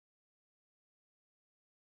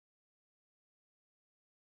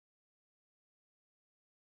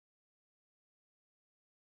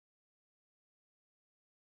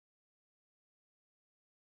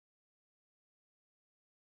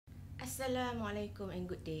Assalamualaikum and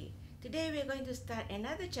good day. Today we are going to start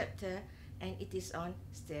another chapter and it is on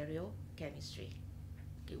stereochemistry.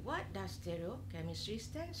 Okay, what does stereochemistry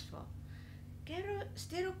stands for?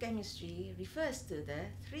 Stereochemistry refers to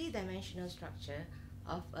the three-dimensional structure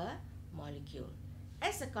of a molecule.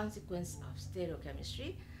 As a consequence of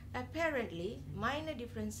stereochemistry, apparently minor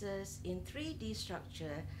differences in 3D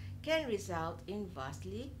structure can result in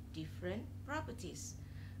vastly different properties.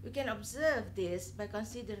 We can observe this by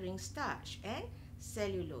considering starch and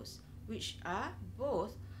cellulose, which are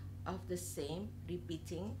both of the same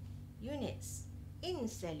repeating units. In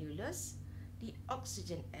cellulose, the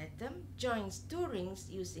oxygen atom joins two rings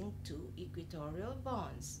using two equatorial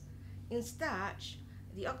bonds. In starch,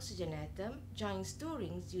 the oxygen atom joins two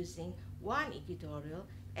rings using one equatorial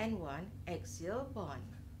and one axial bond.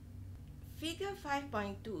 Figure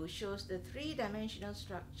 5.2 shows the three-dimensional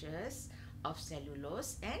structures of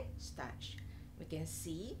cellulose and starch. We can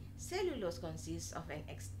see cellulose consists of an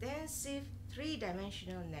extensive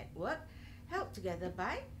three-dimensional network held together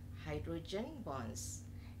by hydrogen bonds.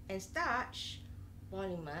 And starch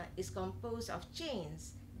polymer is composed of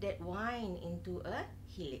chains that wind into a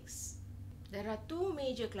helix. There are two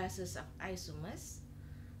major classes of isomers.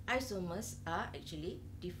 Isomers are actually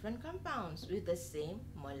different compounds with the same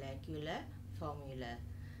molecular formula.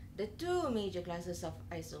 The two major classes of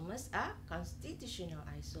isomers are constitutional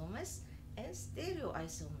isomers and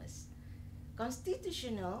stereoisomers.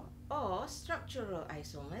 Constitutional or structural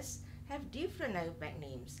isomers have different IUPAC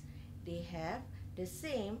names. They have the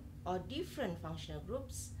same or different functional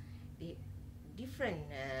groups,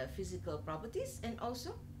 different physical properties, and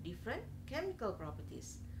also different chemical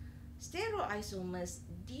properties. Stereoisomers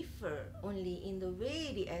differ only in the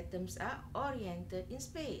way the atoms are oriented in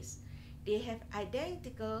space. They have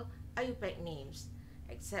identical IUPAC names,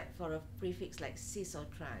 except for a prefix like cis or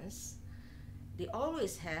trans. They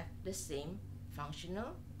always have the same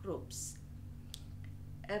functional groups.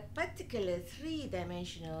 A particular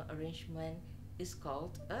three-dimensional arrangement is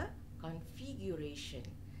called a configuration.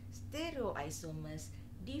 Stereoisomers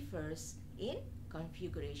differs in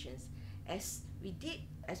configurations. As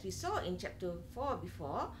we saw in chapter 4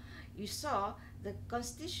 before, you saw the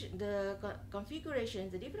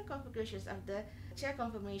configurations, the different configurations of the chair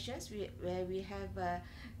conformations, where we have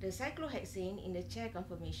the cyclohexane in the chair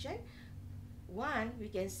conformation. One, we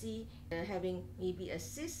can see having maybe a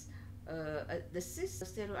cis, the cis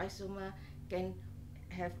stereoisomer can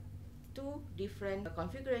have two different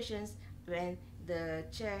configurations when the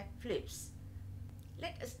chair flips.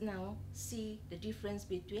 Let us now see the difference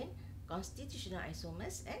between constitutional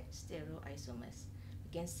isomers and stereoisomers.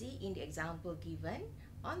 You can see in the example given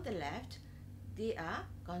on the left, they are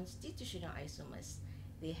constitutional isomers.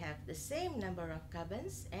 They have the same number of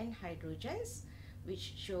carbons and hydrogens,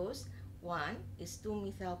 which shows one is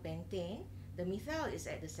 2-methylpentane. The methyl is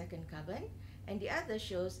at the second carbon, and the other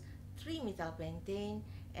shows 3-methylpentane,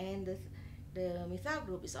 and the methyl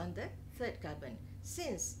group is on the third carbon.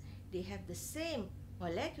 Since they have the same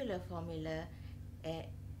molecular formula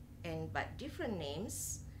but different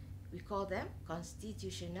names, we call them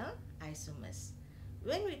constitutional isomers.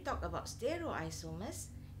 When we talk about stereoisomers,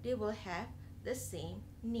 they will have the same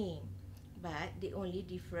name, but they only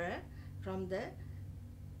differ from the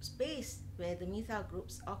space where the methyl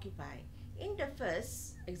groups occupy. In the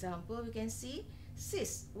first example, we can see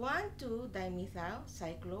cis 1,2-dimethyl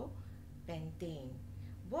cyclopentane.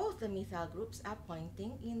 Both the methyl groups are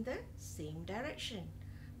pointing in the same direction,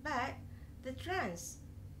 but the trans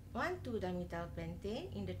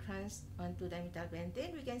 1,2-dimethylpentane, in the trans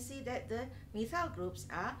 1,2-dimethylpentane, we can see that the methyl groups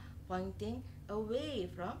are pointing away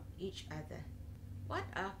from each other. What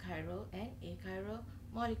are chiral and achiral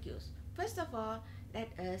molecules? First of all,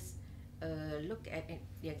 let us look at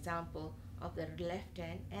the example of the left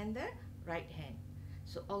hand and the right hand.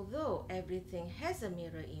 So although everything has a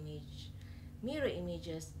mirror image, mirror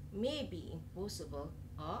images may be impossible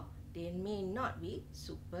or they may not be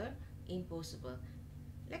superimposable.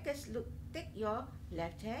 Let us take your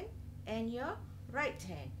left hand and your right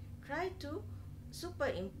hand. Try to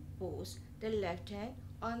superimpose the left hand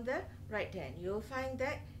on the right hand. You'll find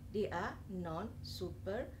that they are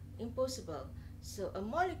non-superimposable. So a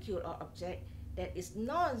molecule or object that is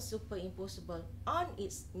non-superimposable on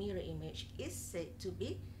its mirror image is said to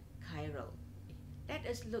be chiral. Let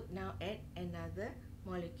us look now at another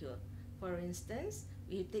molecule. For instance,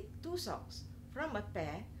 we take two socks. From a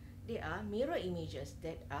pair, they are mirror images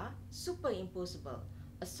that are superimposable.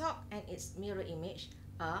 A sock and its mirror image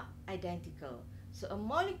are identical. So a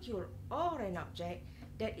molecule or an object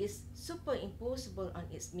that is superimposable on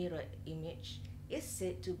its mirror image is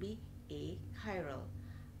said to be achiral.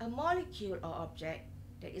 A molecule or object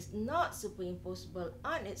that is not superimposable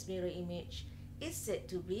on its mirror image is said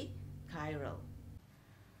to be chiral.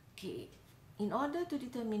 Okay, in order to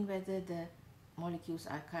determine whether the molecules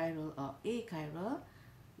are chiral or achiral,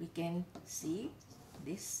 we can see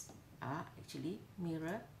these are actually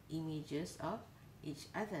mirror images of each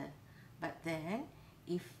other. But then,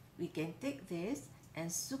 if we can take this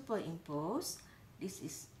and superimpose, this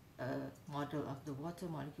is a model of the water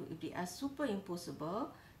molecule. If they are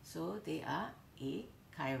superimposable, so they are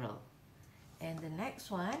achiral. And the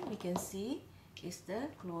next one we can see is the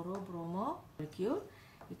chlorobromo molecule.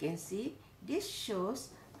 You can see this shows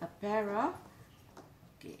a pair of,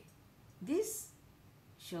 this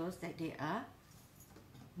shows that they are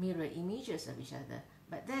mirror images of each other.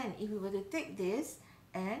 But then if we were to take this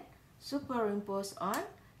and superimpose on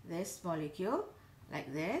this molecule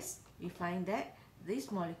like this, we find that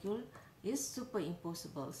this molecule is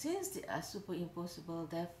superimposable. Since they are superimposable,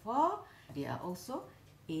 therefore they are also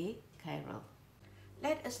achiral.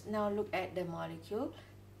 Let us now look at the molecule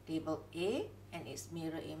labeled A and its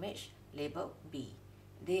mirror image labeled B.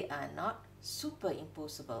 They are not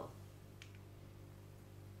superimposable.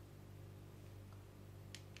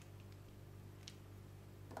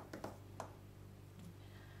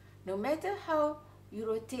 No matter how you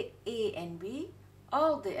rotate A and B,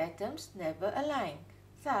 all the atoms never align.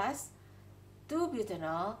 Thus,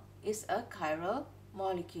 2-butanol is a chiral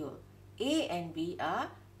molecule. A and B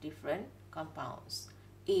are different compounds.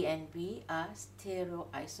 A and B are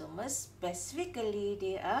stereoisomers. Specifically,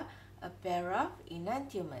 they are a pair of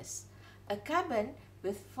enantiomers. A carbon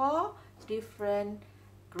with 4 different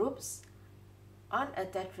groups on a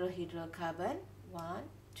tetrahedral carbon, 1,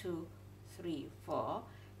 2, 3, 4.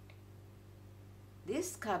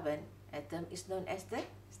 This carbon atom is known as the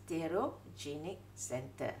stereogenic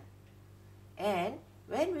center. And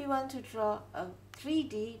when we want to draw a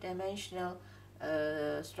 3D dimensional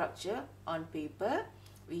structure on paper,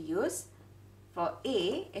 we use, for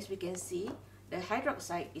A, as we can see, the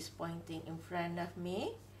hydroxide is pointing in front of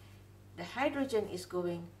me, the hydrogen is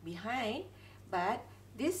going behind, but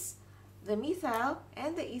the methyl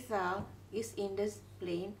and the ethyl is in the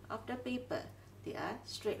plane of the paper. They are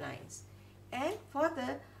straight lines. And for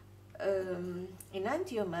the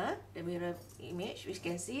enantiomer, the mirror image, we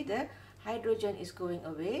can see the hydrogen is going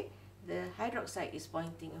away, the hydroxide is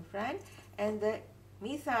pointing in front, and the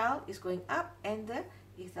methyl is going up and the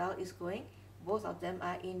ethyl is going, both of them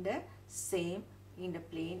are in the same, in the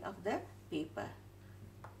plane of the paper.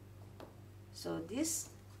 So this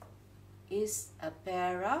is a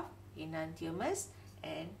pair of enantiomers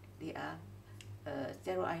and they are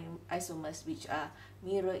stereoisomers, which are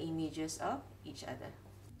mirror images of each other.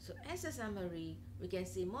 So as a summary, we can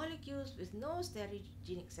see molecules with no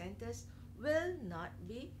stereogenic centers will not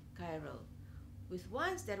be chiral. With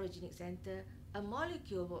one stereogenic center, a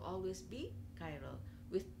molecule will always be chiral.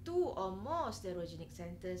 With 2 or more stereogenic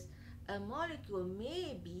centers, a molecule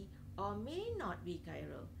may be or may not be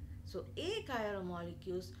chiral. So achiral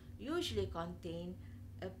molecules usually contain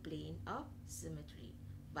a plane of symmetry,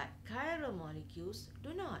 but chiral molecules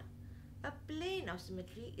do not. A plane of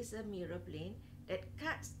symmetry is a mirror plane that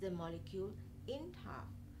cuts the molecule in half,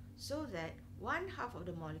 so that one half of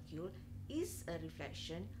the molecule is a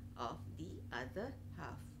reflection of the other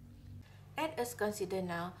half. Let us consider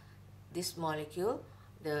now this molecule,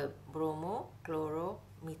 the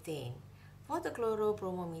bromochloromethane. For the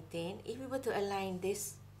chlorobromomethane, if we were to align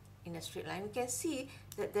this in a straight line, we can see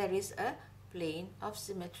that there is a plane of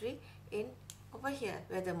symmetry in over here,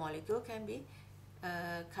 where the molecule can be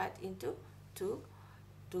cut into two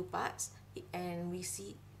parts, and we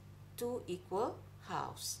see 2 equal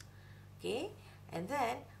halves. Okay, and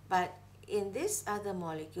then, but in this other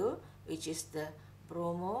molecule, which is the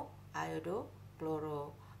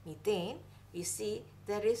bromoiodochloromethane, we see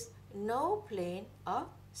there is no plane of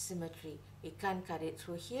symmetry. We can't cut it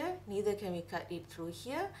through here, neither can we cut it through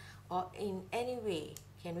here, or in any way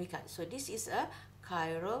can we cut. So this is a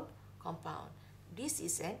chiral compound. This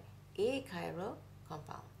is an achiral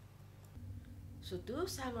compound. So to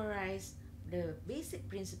summarize the basic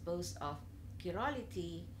principles of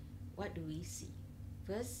chirality, what do we see?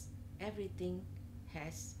 First, everything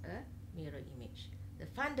has a mirror image. The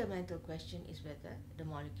fundamental question is whether the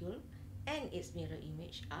molecule and its mirror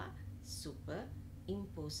image are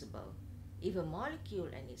superimposable. If a molecule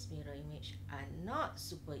and its mirror image are not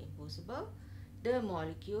superimposable, the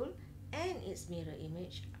molecule and its mirror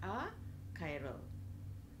image are chiral.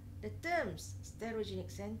 The terms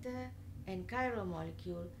stereogenic center and chiral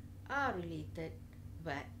molecule are related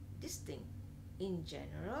but distinct. In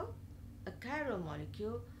general, a chiral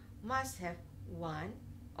molecule must have 1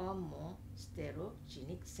 or more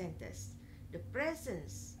stereogenic centers. the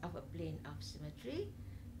presence of a plane of symmetry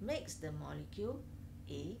makes the molecule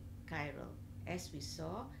achiral, as we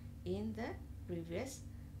saw in the previous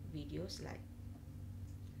video slide.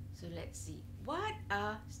 So let's see, what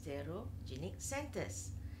are stereogenic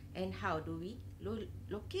centers and how do we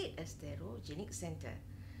locate a stereogenic center?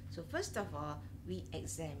 So first of all, we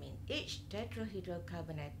examine each tetrahedral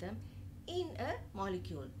carbon atom in a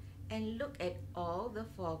molecule and look at all the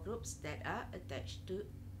 4 groups that are attached to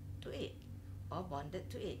it or bonded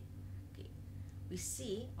to it. Okay. We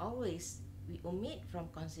see always we omit from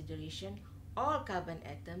consideration all carbon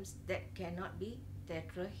atoms that cannot be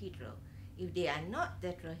tetrahedral. If they are not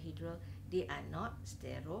tetrahedral, they are not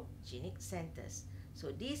stereogenic centers.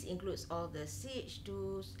 So this includes all the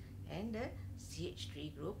CH2s and the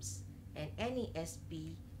CH3 groups and any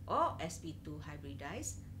sp or sp2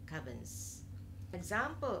 hybridized carbons.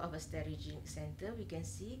 Example of a stereogenic center we can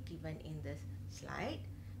see given in the slide.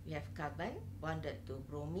 We have carbon bonded to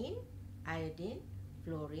bromine, iodine,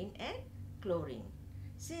 fluorine and chlorine.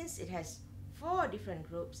 Since it has 4 different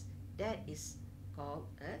groups, that is called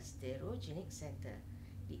a stereogenic center.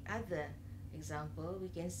 The other example we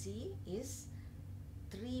can see is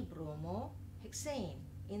 3-bromohexane.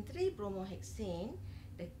 In 3-bromohexane,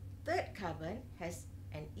 the 3rd carbon has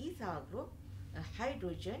an ethyl group, a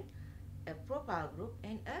hydrogen, a propyl group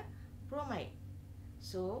and a bromide.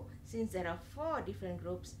 So since there are 4 different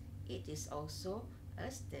groups, it is also a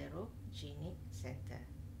stereogenic center.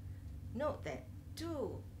 Note that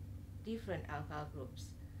 2 different alkyl groups,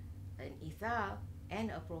 an ethyl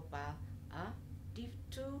and a propyl, are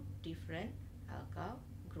 2 different alkyl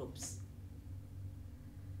groups.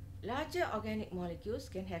 Larger organic molecules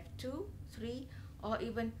can have 2, 3 or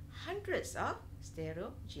even hundreds of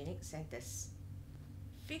stereogenic centers.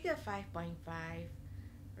 Figure 5.5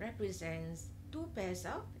 represents 2 pairs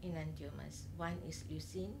of enantiomers. One is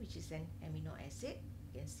leucine, which is an amino acid.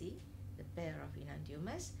 You can see the pair of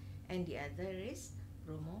enantiomers, and the other is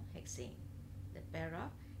bromohexane. The pair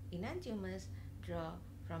of enantiomers draw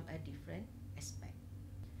from a different aspect.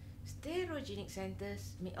 Stereogenic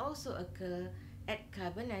centers may also occur at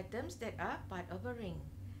carbon atoms that are part of a ring.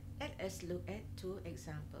 Let us look at 2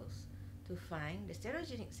 examples. To find the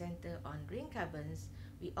stereogenic center on ring carbons,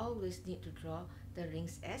 we always need to draw the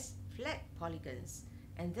rings as flat polygons,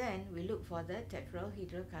 and then we look for the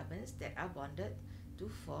tetrahedral carbons that are bonded to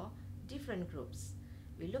 4 different groups.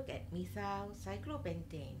 We look at methyl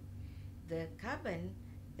cyclopentane. The carbon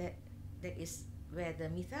that is where the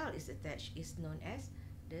methyl is attached is known as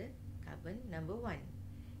the carbon number 1.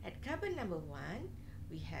 At carbon number 1,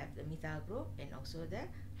 we have the methyl group and also the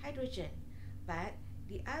hydrogen, but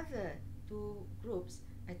the other 2 groups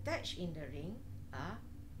attached in the ring are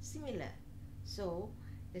similar. So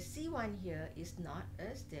the C1 here is not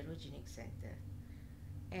a stereogenic center.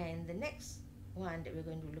 And the next one that we're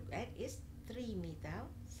going to look at is 3-methyl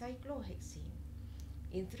cyclohexane.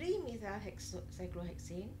 In 3-methyl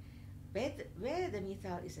cyclohexane, where the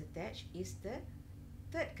methyl is attached is the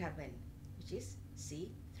 3rd carbon, which is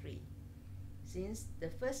C3. Since the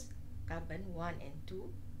first carbon 1 and 2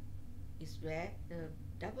 is where the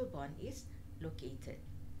double bond is located.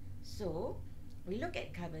 So we look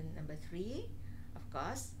at carbon number 3. Of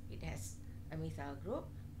course, it has a methyl group,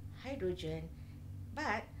 hydrogen,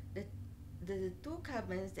 but the 2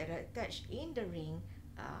 carbons that are attached in the ring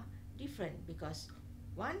are different because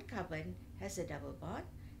one carbon has a double bond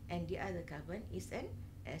and the other carbon is an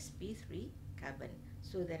sp3 carbon.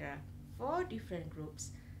 So there are 4 different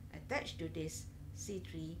groups attached to this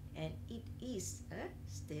C3 and it is a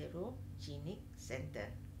stereogenic center.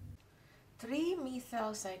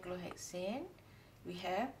 3-methyl cyclohexane, we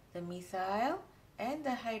have the methyl and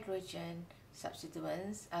the hydrogen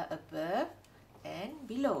substituents are above and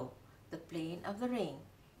below the plane of the ring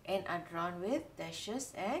and are drawn with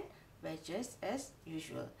dashes and wedges as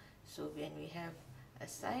usual. So when we have a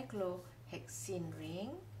cyclohexene ring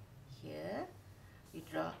here, we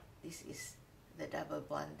draw, this is the double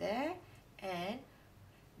bond there, and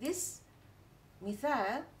this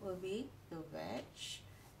methyl will be the wedge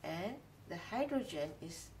and the hydrogen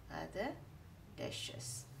is other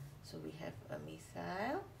dashes. So we have a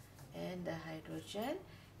methyl and the hydrogen,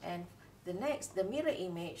 and the mirror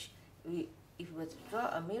image, if we were to draw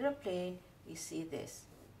a mirror plane, we see this.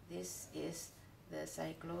 This is the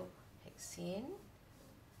cyclohexene,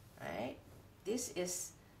 right? This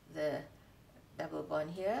is the double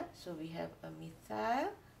bond here. So we have a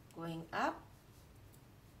methyl going up,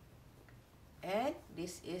 and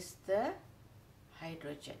this is the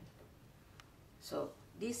hydrogen. So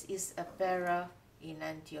this is a pair of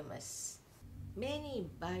enantiomers. Many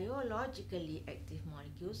biologically active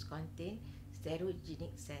molecules contain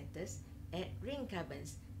stereogenic centers at ring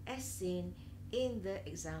carbons as seen in the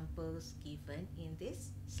examples given in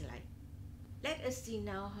this slide. Let us see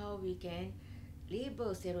now how we can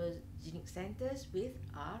label stereogenic centers with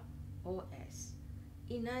R or S.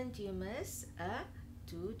 Enantiomers are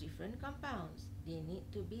two different compounds. They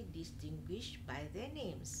need to be distinguished by their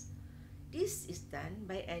names. This is done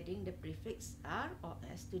by adding the prefix R or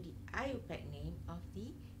S to the IUPAC name of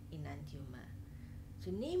the enantiomer.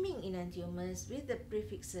 So naming enantiomers with the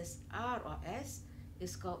prefixes R or S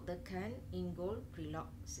is called the Kahn-Ingold-Prelog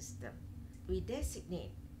system. We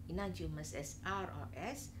designate enantiomers as R or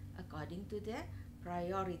S according to their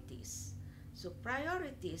priorities. So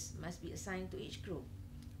priorities must be assigned to each group,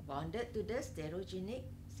 bonded to the stereogenic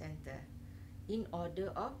center in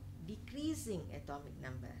order of decreasing atomic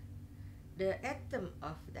number. The atom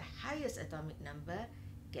of the highest atomic number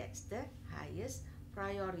gets the highest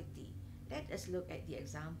priority. Let us look at the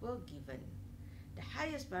example given. The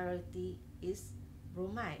highest priority is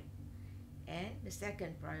bromide, and the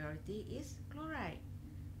second priority is chloride.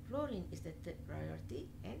 Fluorine is the third priority,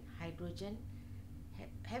 and hydrogen,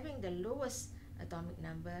 having the lowest atomic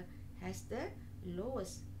number, has the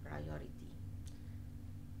lowest priority.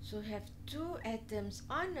 So have two atoms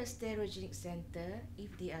on a stereogenic center.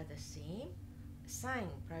 If they are the same, assign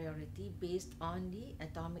priority based on the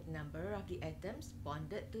atomic number of the atoms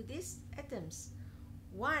bonded to these atoms.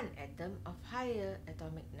 One atom of higher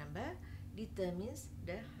atomic number determines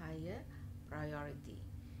the higher priority.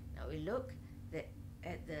 Now we look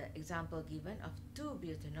at the example given of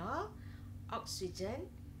 2-butanol. Oxygen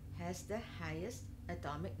has the highest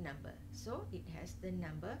atomic number, so it has the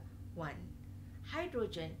number 1.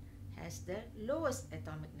 Hydrogen has the lowest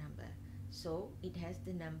atomic number, so it has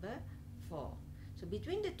the number 4. So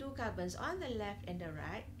between the two carbons on the left and the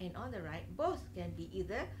right, and on the right, both can be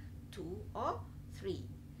either 2 or 3.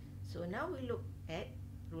 So now we look at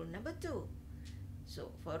rule number 2.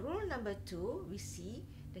 So for rule number 2, we see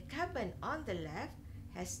the carbon on the left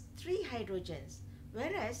has 3 hydrogens,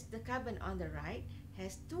 whereas the carbon on the right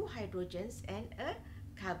has 2 hydrogens and a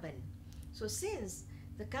carbon. So since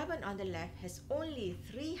the carbon on the left has only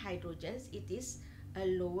 3 hydrogens, it is a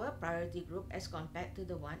lower priority group as compared to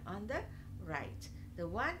the one on the right. The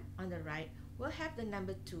one on the right will have the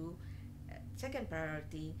number 2, second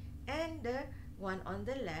priority, and the one on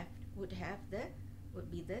the left would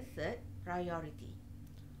be the third priority.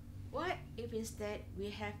 What if instead we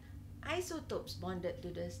have isotopes bonded to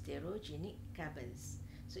the stereogenic carbons?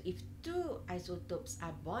 So if 2 isotopes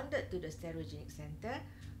are bonded to the stereogenic center,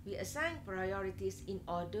 we assign priorities in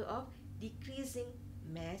order of decreasing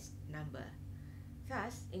mass number.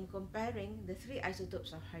 Thus, in comparing the 3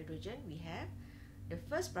 isotopes of hydrogen, we have the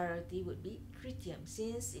first priority would be tritium,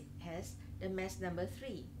 since it has the mass number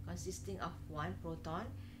 3, consisting of 1 proton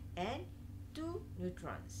and 2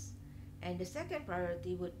 neutrons. And the second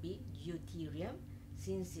priority would be deuterium,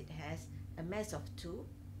 since it has a mass of 2,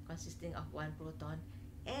 consisting of 1 proton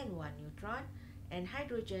and 1 neutron. And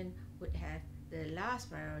hydrogen would have the last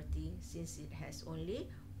priority, since it has only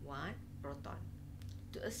 1 proton.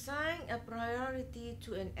 To assign a priority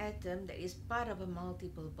to an atom that is part of a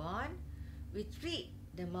multiple bond, we treat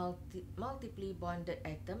the multiply bonded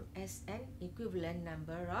atom as an equivalent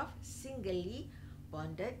number of singly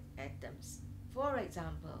bonded atoms. For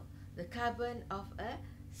example, the carbon of a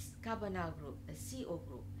carbonyl group, a CO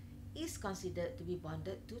group, is considered to be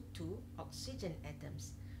bonded to 2 oxygen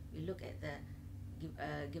atoms. We look at the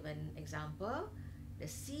given example. The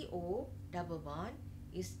CO double bond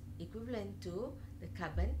is equivalent to the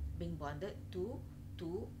carbon being bonded to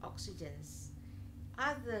 2 oxygens.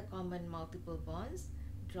 Other common multiple bonds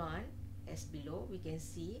drawn as below, we can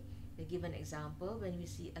see the given example. When we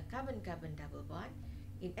see a carbon-carbon double bond,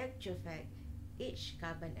 in actual fact, each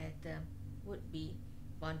carbon atom would be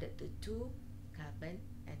bonded to 2 carbon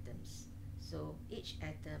atoms. So each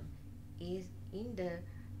atom is in the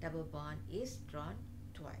double bond is drawn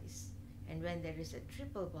twice. And when there is a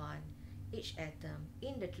triple bond, each atom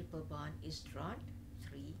in the triple bond is drawn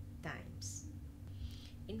 3 times.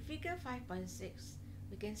 In figure 5.6,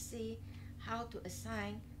 we can see how to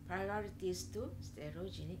assign priorities to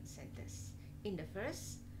stereogenic centers. In the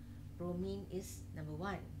first, bromine is number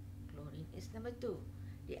 1, chlorine is number 2.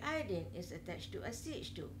 The iodine is attached to a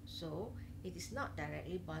CH2, so it is not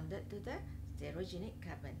directly bonded to the stereogenic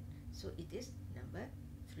carbon, so it is number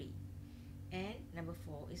 3. And number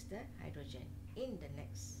 4 is the hydrogen. In the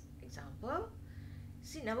next example,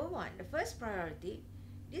 see number 1, the first priority,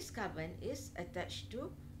 this carbon is attached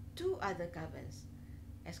to 2 other carbons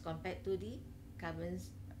as compared to the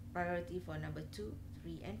carbons priority for number 2,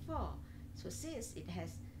 3 and 4. So since it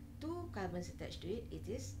has 2 carbons attached to it, it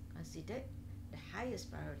is considered the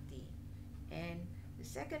highest priority. and the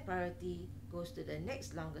second priority goes to the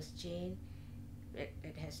next longest chain that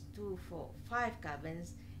has 2, 4, 5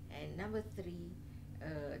 carbons, and number 3,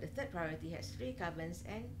 the third priority has 3 carbons,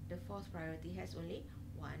 and the fourth priority has only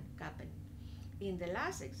 1 carbon. In the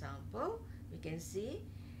last example, we can see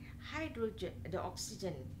the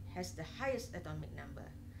oxygen has the highest atomic number,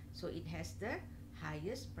 so it has the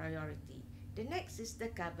highest priority. The next is the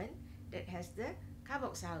carbon that has the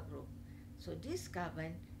carboxyl group. So this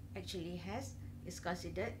carbon actually is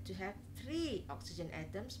considered to have 3 oxygen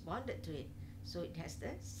atoms bonded to it, so it has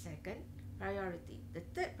the second priority. The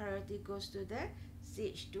third priority goes to the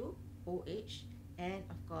CH2OH, and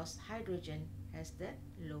of course hydrogen has the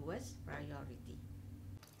lowest priority.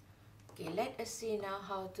 Okay, let us see now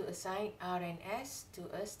how to assign R and S to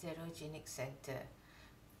a stereogenic center.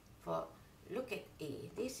 Look at A.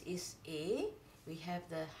 This is A. We have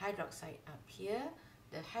the hydroxide up here.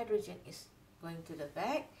 The hydrogen is going to the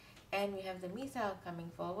back, and we have the methyl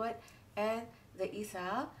coming forward, and the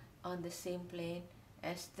ethyl on the same plane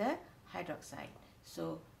as the hydroxide.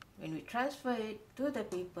 So when we transfer it to the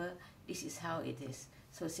paper, this is how it is.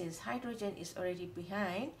 So since hydrogen is already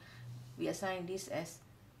behind, we assign this as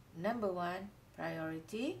number 1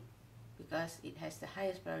 priority because it has the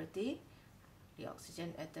highest priority. The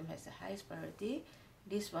oxygen atom has the highest priority.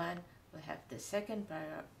 This one will have the second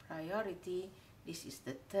priority. This is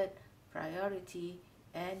the third priority,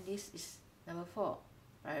 and this is number 4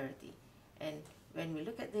 priority. And when we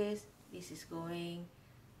look at this, this is going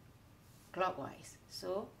clockwise,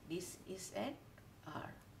 so this is an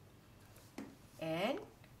R. And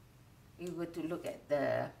we were to look at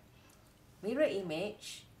the mirror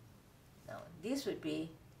image. Now this would be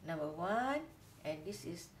number 1, and this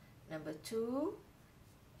is number 2,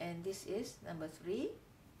 and this is number 3,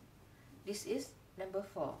 this is number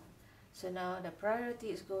 4. So now the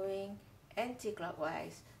priority is going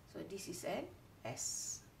anti-clockwise, so this is an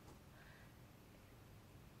S.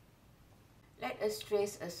 Let us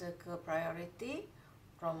trace a circle priority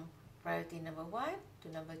from priority number 1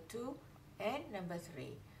 to number 2 and number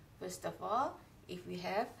 3. First of all, if we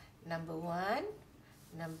have number 1,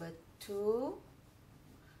 number 2,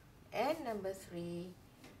 and number 3,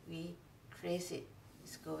 we trace it.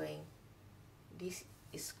 It's going, this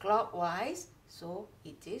is clockwise, so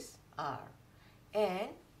it is R. And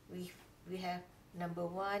we have number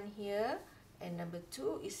 1 here, and number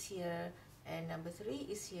 2 is here, and number 3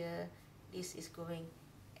 is here. This is going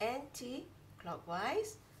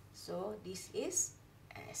anti-clockwise, so this is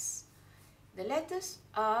S. The letters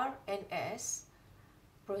R and S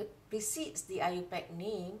precedes the IUPAC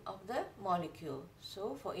name of the molecule.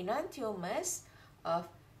 So for enantiomers of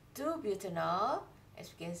 2-butanol, as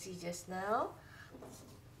we can see just now,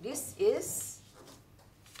 this is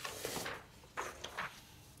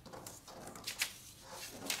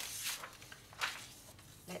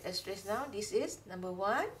let us trace now. This is number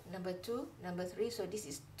 1, number 2, number 3. So this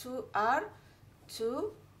is 2R,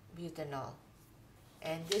 2-butanol.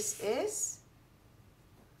 And this is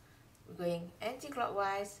going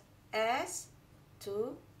anti-clockwise as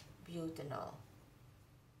 2-butanol.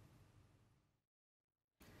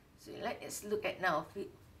 So let us look at now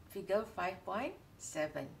figure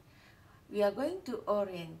 5.7. We are going to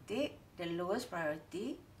orientate the lowest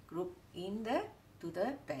priority group to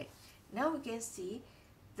the back. Now we can see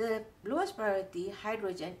the lowest priority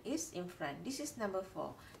hydrogen is in front. This is number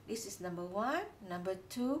 4. This is number 1, number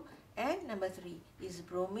 2, and number 3. This is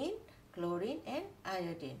bromine, chlorine, and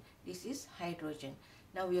iodine. This is hydrogen.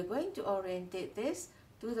 Now we are going to orientate this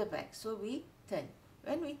to the back. So we turn.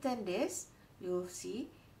 When we turn this, you will see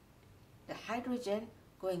the hydrogen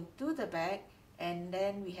going to the back, and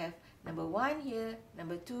then we have number 1 here,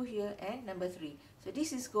 number 2 here, and number 3. So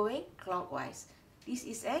this is going clockwise. This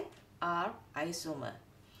is an R isomer.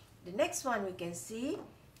 The next one we can see,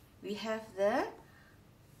 we have the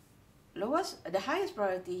highest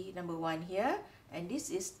priority number 1 here, and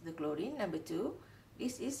this is the chlorine, number 2.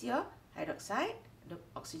 This is your hydroxide, the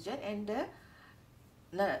oxygen, and the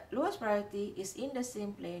lowest priority is in the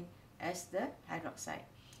same plane as the hydroxide.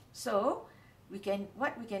 So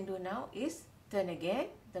what we can do now is turn again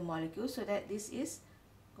the molecule so that this is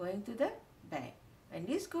going to the back. When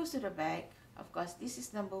this goes to the back, of course, this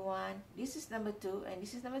is number 1, this is number 2, and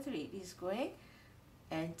this is number 3. This is going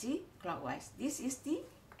anti-clockwise. This is the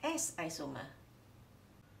S isomer.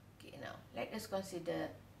 Okay, now let us consider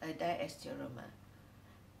a diastereomer.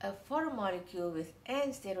 For a molecule with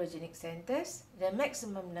n stereogenic centers, the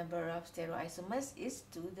maximum number of stereoisomers is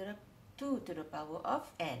 2 to the power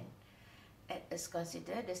of n. Let us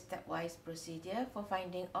consider the stepwise procedure for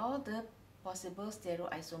finding all the possible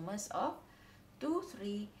stereoisomers of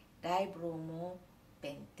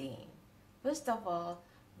 2,3-dibromopentane. First of all,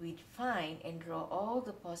 we define and draw all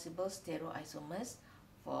the possible stereoisomers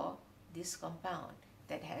for this compound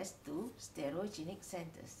that has two stereogenic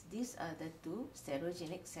centers. These are the two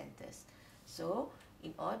stereogenic centers. So,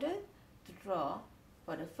 in order to draw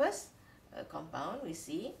for the first compound, we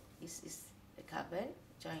see this is the carbon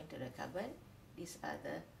joined to the carbon. These are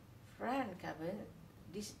the front carbon.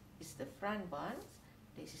 This is the front bonds.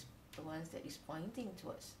 This is the ones that is pointing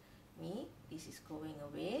towards me. This is going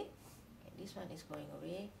away, and this one is going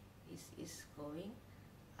away. This is going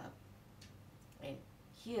up, and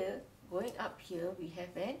here, going up here, we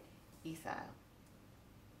have an ethyl,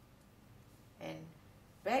 and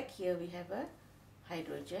back here we have a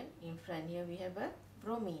hydrogen. In front here we have a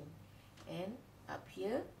bromine, and up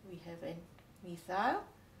here we have an methyl.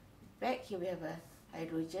 Back here we have a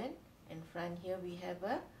hydrogen, and front here we have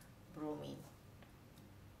a bromine.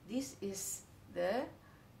 This is the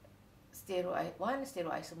one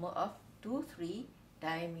stereoisomer of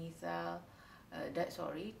 2,3-dimethyl,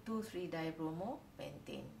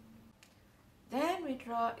 2,3-dibromopentane. Then we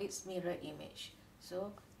draw its mirror image.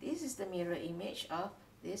 So this is the mirror image of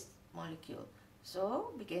this molecule.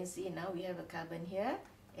 So we can see now we have a carbon here,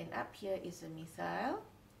 and up here is a methyl,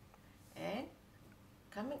 and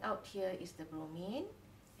coming out here is the bromine,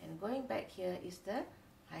 and going back here is the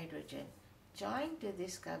hydrogen joined to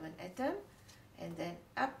this carbon atom, and then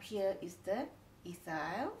up here is the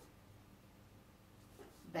ethyl,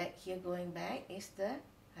 back here going back is the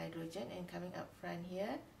hydrogen, and coming up front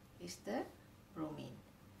here is the bromine.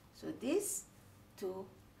 So these two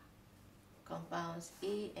compounds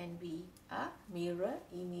A and B are mirror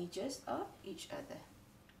images of each other.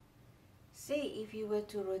 Say if you were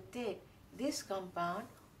to rotate this compound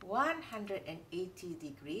 180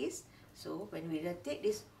 degrees, so when we rotate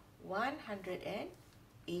this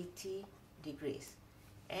 180 degrees,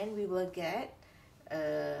 and we will get,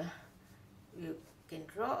 you can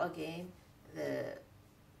draw again the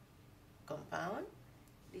compound.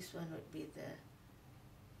 This one would be the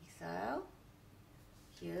ethyl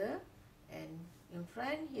here, and in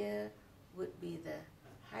front here would be the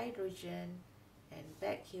hydrogen, and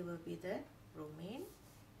back here will be the bromine,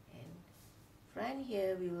 and front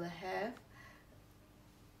here we will have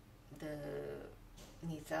the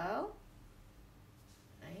methyl,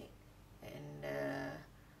 right, and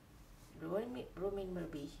bromine will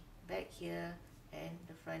be back here, and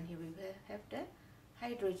the front here we will have the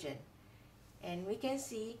hydrogen. And we can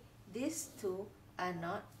see these two are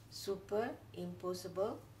not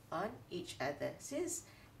superimposable on each other. Since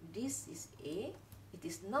this is A, it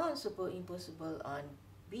is non-superimposable on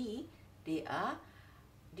B, they are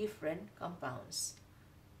different compounds.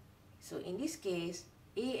 So in this case,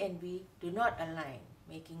 A and B do not align,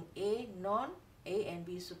 making A and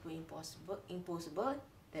B superimposable,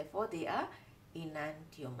 therefore they are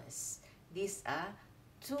enantiomers. These are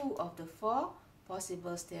two of the four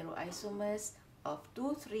possible stereoisomers of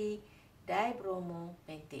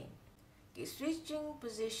 2,3-dibromopentane. Okay, switching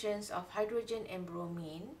positions of hydrogen and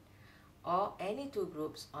bromine, or any two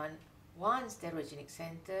groups on one stereogenic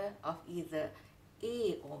center of either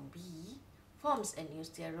A or B, forms a new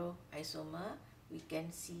stereoisomer. We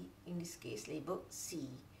can see in this case labeled C.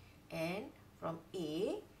 And from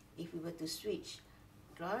A, if we were to switch,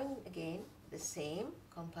 drawing again the same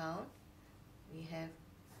compound, we have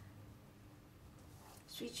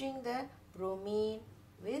switching the bromine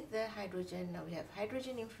with the hydrogen. Now we have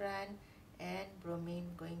hydrogen in front and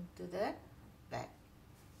bromine going to the back.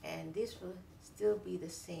 And this will still be the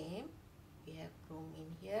same. We have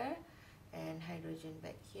bromine here and hydrogen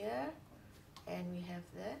back here. And we have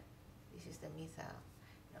this is the methyl.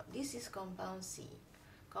 Now this is compound C.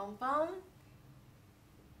 Compound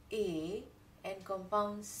A and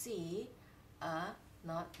compound C are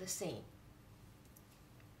not the same.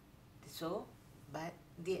 So, but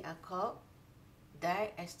they are called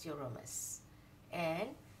diastereomers.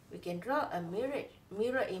 And we can draw a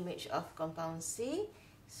mirror image of compound C.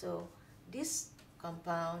 So this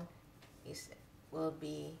compound will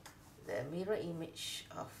be the mirror image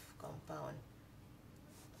of compound.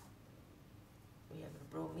 We have the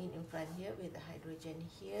bromine in front here with the hydrogen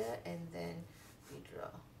here, and then we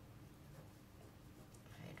draw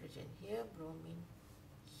hydrogen here, bromine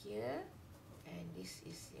here, and this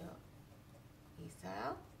is your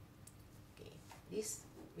ethyl. Okay, this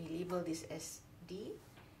we label this as D.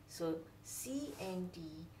 So C and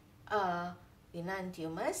D are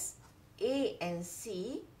enantiomers. A and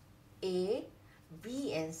C, A,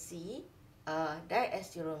 B and C are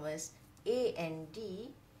diastereomers. A and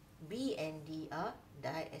D, B and D are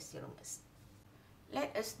diastereomers.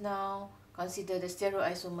 Let us now consider the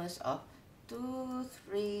stereoisomers of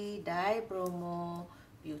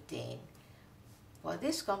 2,3-dibromobutane. For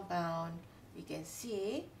this compound, we can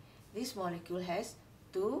see this molecule has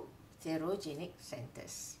 2 stereogenic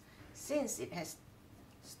centers. Since it has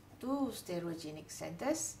 2 stereogenic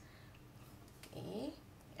centers, okay,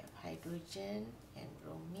 we have hydrogen and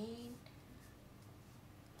bromine,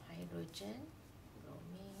 hydrogen,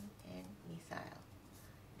 bromine, and methyl.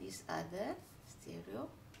 These are the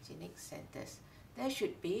stereogenic centers. There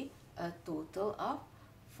should be a total of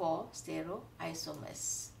 4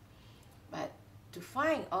 stereoisomers. But to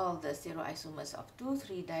find all the stereoisomers of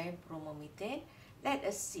 2,3-dibromomethane, let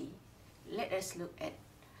us look at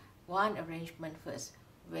one arrangement first,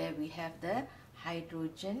 where we have the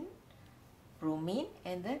hydrogen, bromine,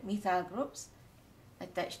 and the methyl groups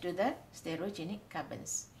attached to the stereogenic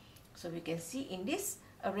carbons. So we can see in this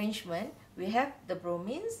arrangement, we have the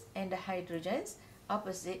bromines and the hydrogens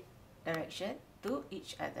opposite direction to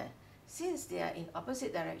each other. Since they are in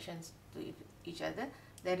opposite directions to each other,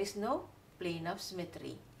 there is no plane of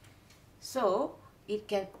symmetry. So it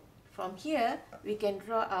can, from here, we can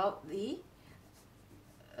draw out the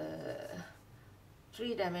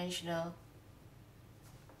 3-dimensional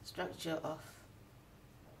structure of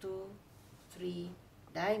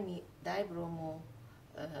 2,3-dibromo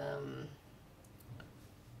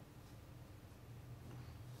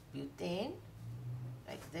butane,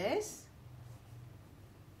 like this.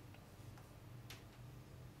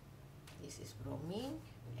 This is bromine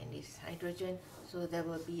and this is hydrogen, so there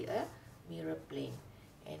will be a mirror plane.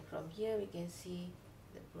 And from here we can see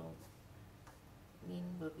the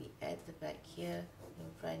bromine will be at the back here.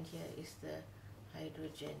 In front here is the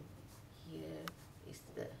hydrogen. Here is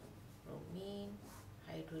the bromine,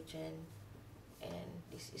 hydrogen, and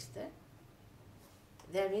this is the,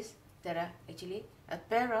 there are actually a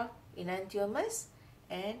pair of enantiomers,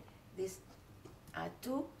 and these are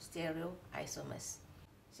 2 stereoisomers.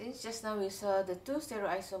 Since just now we saw the 2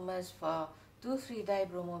 stereoisomers for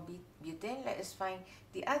 2,3-dibromobutane, let us find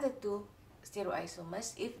the other 2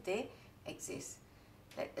 stereoisomers if they exist.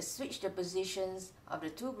 Let us switch the positions of the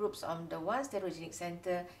 2 groups on the one stereogenic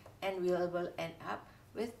center, and we will end up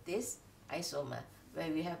with this isomer,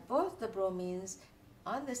 where we have both the bromines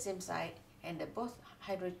on the same side and both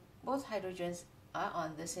hydrogens are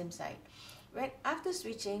on the same side. When after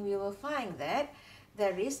switching, we will find that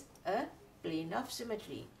there is a plane of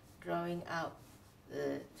symmetry. Drawing out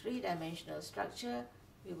the 3-dimensional structure,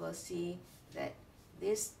 we will see that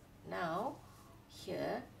this now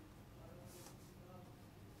here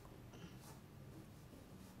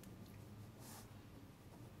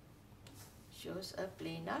shows a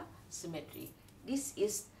plane of symmetry. This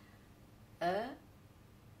is a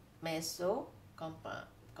meso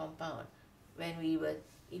compound. When if we were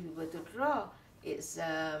to draw its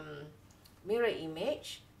mirror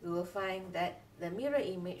image, we will find that the mirror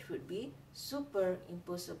image would be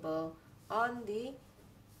superimposable on the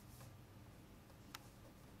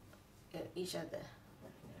each other.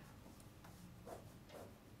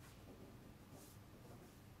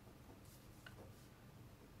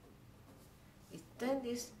 We turn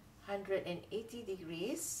this 180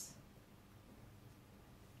 degrees,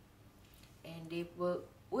 and they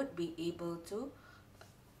would be able to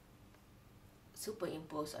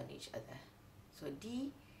superimpose on each other. So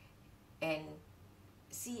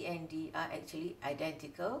C and D are actually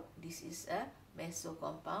identical. This is a meso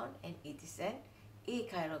compound and it is an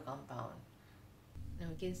achiral compound. Now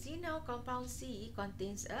we can see now compound C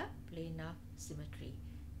contains a plane of symmetry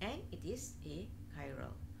and it is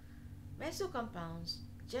achiral. Meso compounds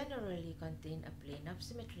generally contain a plane of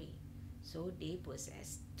symmetry, so they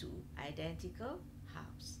possess 2 identical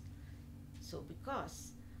halves. So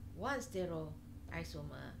because one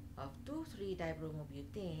stereoisomer of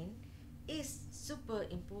 2,3-dibromobutane is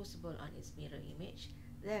superimposable on its mirror image,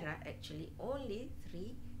 there are actually only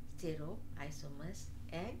 3 stereoisomers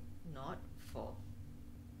and not 4.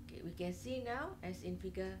 Okay, we can see now, as in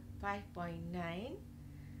figure 5.9,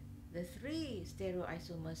 the 3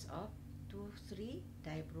 stereoisomers of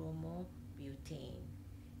 2,3-dibromobutane.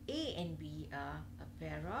 A and B are a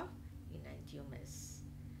pair of enantiomers,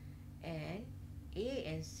 and A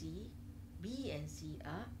and C, B and C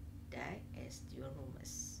are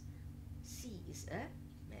diastereomers. C is a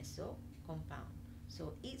meso compound,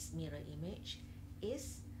 so its mirror image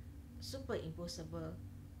is superimposable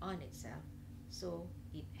on itself, so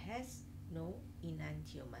it has no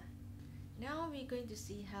enantiomer. Now we're going to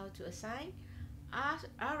see how to assign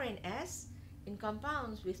R and S in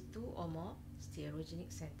compounds with 2 or more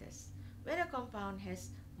stereogenic centers. When a compound has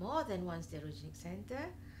more than one stereogenic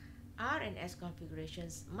center, R and S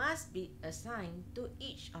configurations must be assigned to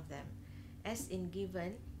each of them, as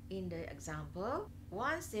given in the example,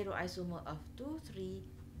 one stereoisomer of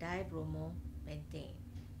 2,3-dibromomethane pentane.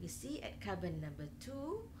 We see at carbon number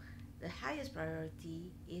 2, the highest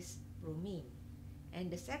priority is bromine, and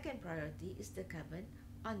the second priority is the carbon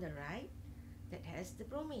on the right that has the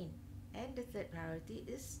bromine, and the third priority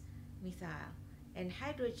is methyl, and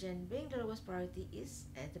hydrogen being the lowest priority is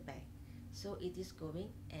at the back. So it is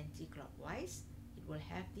going anti-clockwise. It will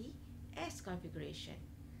have the S configuration.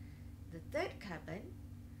 The third carbon,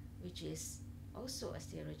 which is also a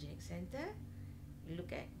stereogenic center, we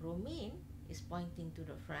look at bromine is pointing to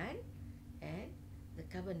the front, and the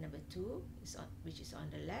carbon number 2 is which is on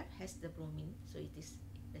the left has the bromine, so it is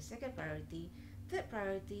the second priority. Third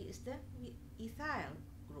priority is the ethyl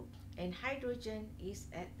group, and hydrogen is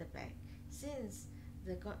at the back. Since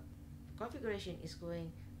the configuration is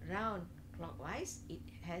going round clockwise, it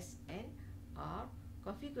has an R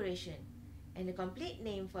configuration, and the complete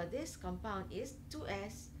name for this compound is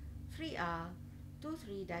 2S3R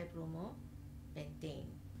 2,3-dibromopentane.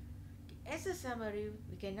 As a summary,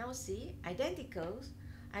 we can now see identical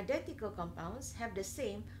compounds have the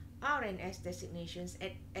same R and S designations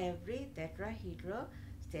at every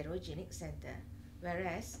tetrahedrostereogenic center,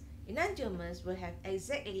 whereas enantiomers will have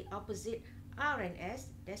exactly opposite R and S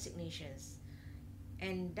designations,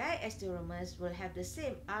 and diastereomers will have the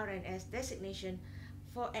same R and S designation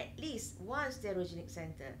for at least one stereogenic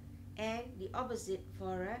center, and the opposite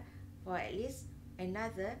for at least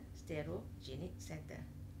another stereogenic center.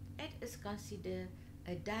 Let us consider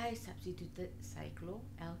a di-substituted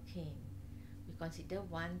cycloalkane. We consider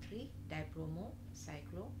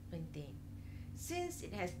 1,3-dibromocyclopentane. Since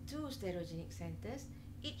it has 2 stereogenic centers,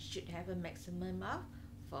 it should have a maximum of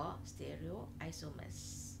 4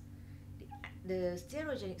 stereoisomers. The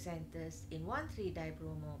stereogenic centers in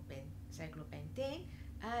 1,3-dibromocyclopentane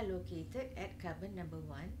are located at carbon number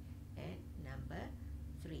 1 and number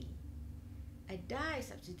 3. A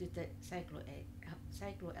di-substituted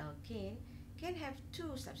cycloalkane can have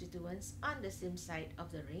 2 substituents on the same side of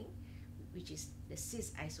the ring, which is the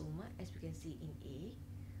cis isomer, as we can see in A,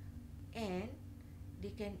 and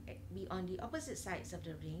they can be on the opposite sides of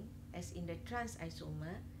the ring, as in the trans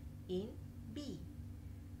isomer in B.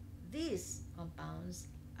 These compounds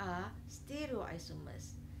are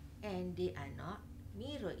stereoisomers, and they are not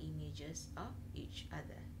mirror images of each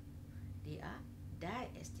other. They are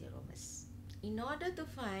diastereomers. In order to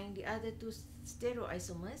find the other 2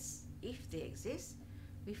 stereoisomers, if they exist,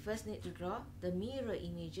 we first need to draw the mirror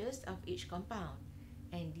images of each compound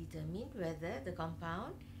and determine whether the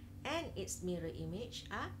compound and its mirror image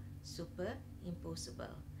are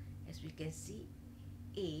superimposable. As we can see,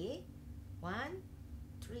 A,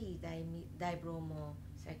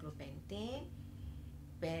 1,3-dibromocyclopentane,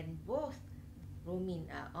 when both bromine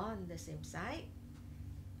are on the same side.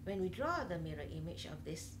 When we draw the mirror image of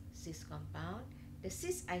this cis compound, the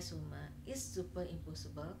cis isomer is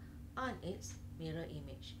superimposable on its mirror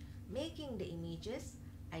image, making the images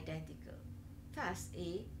identical. Thus,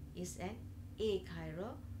 A is an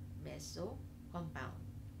achiral meso compound.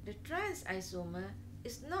 The trans isomer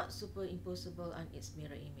is not superimposable on its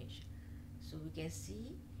mirror image. So we can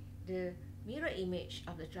see the mirror image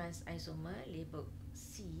of the trans isomer labeled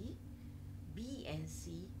C. B and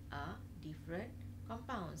C are different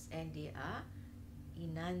compounds, and they are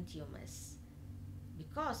enantiomers.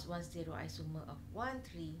 Because one stereoisomer of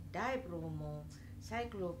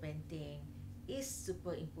 1,3-dibromocyclopentane is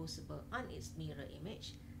superimposable on its mirror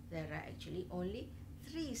image, there are actually only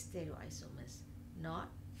 3 stereoisomers, not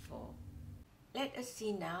 4. Let us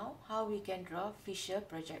see now how we can draw Fischer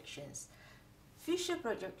projections. Fischer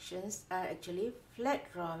projections are actually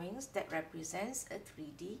flat drawings that represents a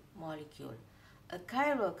 3D molecule. A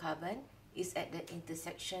chiral carbon is at the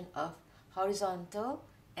intersection of horizontal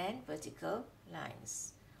and vertical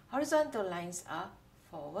lines. Horizontal lines are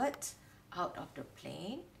forward, out of the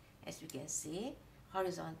plane. As you can see,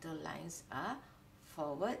 horizontal lines are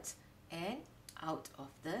forward and out of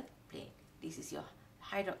the plane. This is your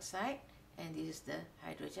hydroxide and this is the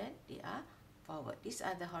hydrogen. They are forward. These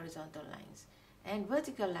are the horizontal lines. And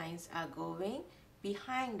vertical lines are going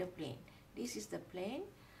behind the plane. This is the plane.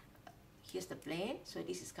 Here's the plane. So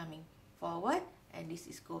this is coming forward and this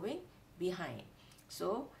is going behind.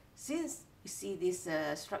 So since we see this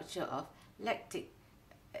structure of lactic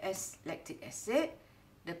acid,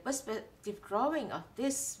 the perspective drawing of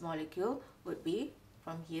this molecule would be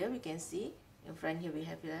from here. We can see in front here we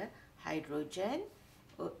have the hydrogen.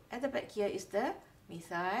 At the back here is the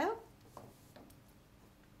methyl.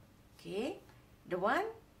 Okay, the one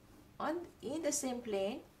in the same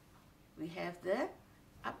plane we have the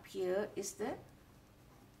up here is the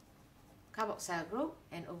carboxyl group,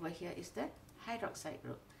 and over here is the hydroxide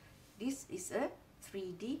group. This is a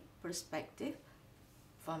 3D perspective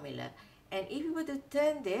formula, And if we were to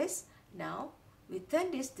turn this, now we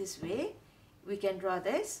turn this way, we can draw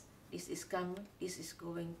this. This is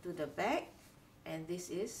going to the back, and this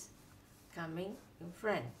is coming in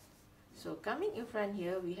front. So coming in front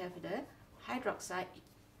here, we have the hydroxide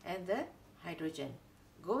and the hydrogen.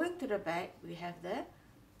 Going to the back, we have the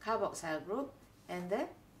carboxyl group and the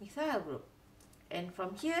methyl group. And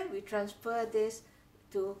from here, we transfer this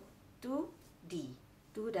to 2D,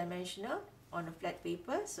 two-dimensional on a flat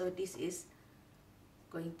paper. So this is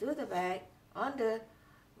going to the back on the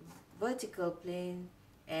vertical plane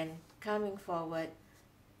and coming forward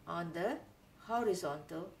on the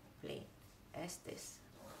horizontal plane as this.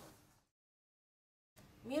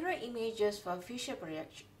 Mirror images for future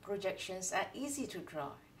projections are easy to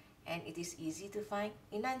draw, and it is easy to find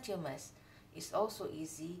enantiomers. It's also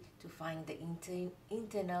easy to find the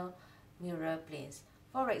internal mirror planes.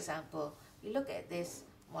 For example, we look at this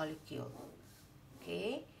molecule.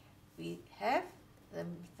 Okay, we have the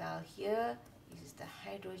methyl here, this is the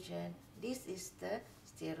hydrogen, this is the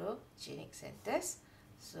stereogenic centers.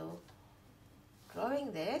 So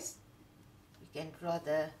drawing this, we can draw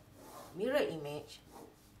the mirror image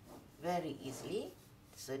very easily.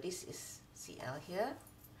 So this is Cl here,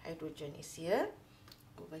 hydrogen is here,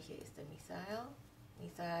 over here is the methyl,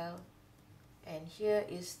 and here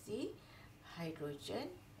is the hydrogen,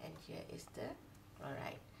 and here is the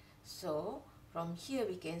chloride. So from here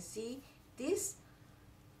we can see this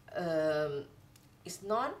is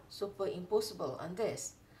non-superimposable on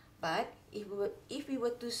this. But if we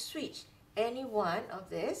were to switch any one of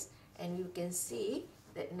this, and you can see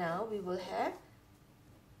that now we will have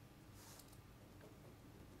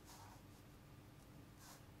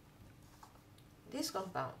this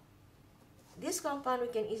compound. This compound, we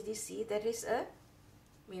can easily see that is a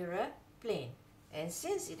mirror plane. And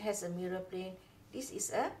since it has a mirror plane, this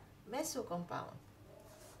is a meso compound.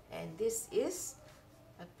 And this is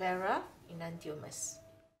a pair of enantiomers.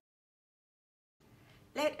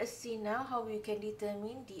 Let us see now how we can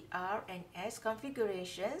determine the R and S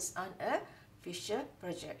configurations on a Fisher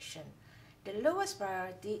projection. The lowest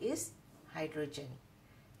priority is hydrogen,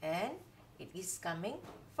 and it is coming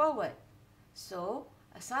forward. So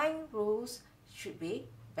assign rules should be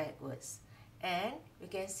backwards. And we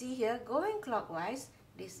can see here going clockwise,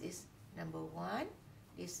 this is number 1,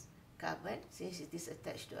 this carbon, since it is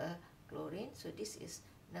attached to a chlorine, so this is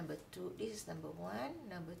number 2, this is number 1,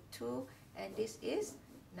 number 2, and this is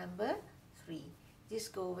number 3. This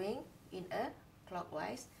going in a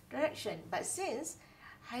clockwise direction. But since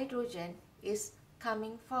hydrogen is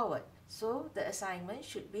coming forward, so the assignment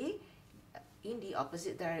should be in the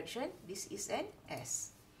opposite direction. This is an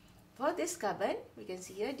S. For this carbon, we can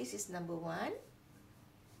see here, this is number 1,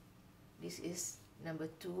 this is number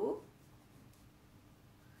 2,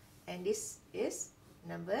 and this is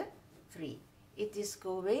number 3. It is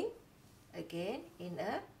going again in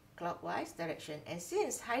a clockwise direction. And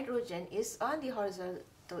since hydrogen is on the horizontal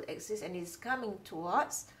axis and is coming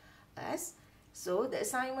towards us, so the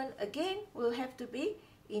assignment again will have to be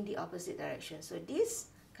in the opposite direction. So this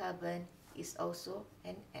carbon is also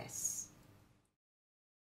an S.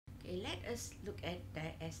 Okay, let us look at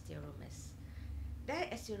diastereomers.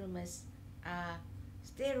 Diastereomers are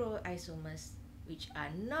stereoisomers which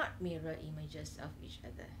are not mirror images of each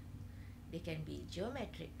other. They can be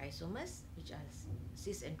geometric isomers, which are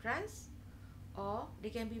cis and trans, or they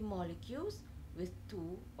can be molecules with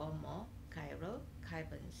 2 or more chiral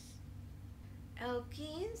carbons.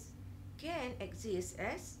 Alkenes can exist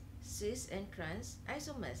as cis and trans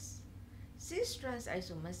isomers. Cis-trans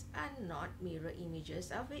isomers are not mirror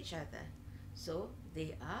images of each other, so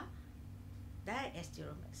they are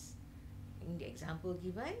diastereomers. In the example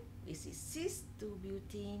given, we see cis to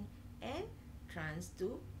butene and trans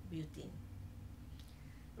to butene.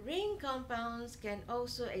 Ring compounds can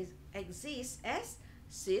also exist as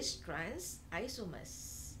cis-trans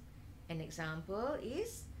isomers. An example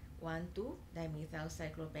is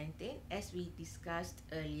 1,2-dimethylcyclopentane. As we discussed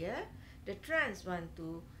earlier, the trans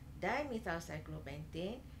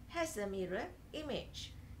 1,2-dimethylcyclopentane has a mirror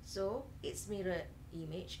image. So its mirror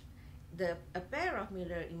image, a pair of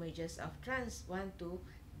mirror images of trans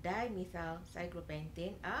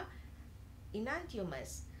 1,2-dimethylcyclopentane are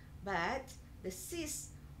enantiomers, but the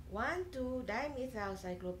cis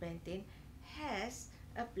 1,2-dimethylcyclopentane has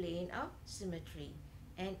a plane of symmetry,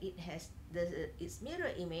 and it has its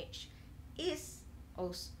mirror image is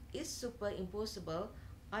superimposable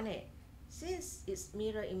on it. Since its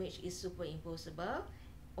mirror image is superimposable,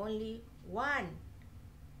 only one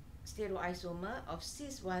stereoisomer of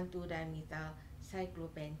cis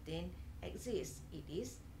 1,2-dimethylcyclopentane exists. It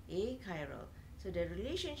is achiral. So the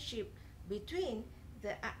relationship between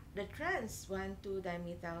the trans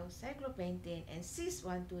 1,2-dimethylcyclopentane and cis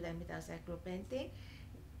 1,2-dimethylcyclopentane,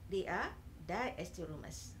 they are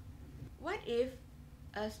diastereomers. What if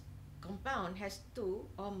a compound has 2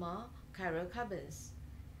 or more chiral carbons?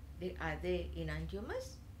 Are they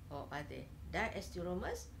enantiomers, or are they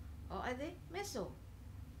diastereomers, or are they meso?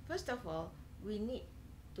 First of all, we need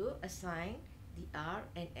to assign the R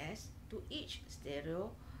and S to each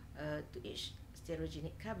stereogenic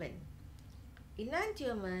carbon.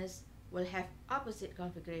 Enantiomers will have opposite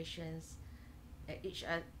configurations at each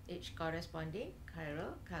corresponding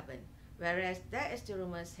chiral carbon, whereas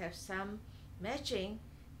diastereomers have some matching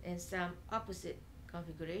and some opposite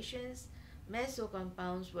configurations. Meso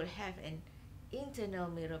compounds will have an internal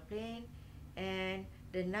mirror plane, and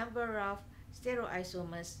the number of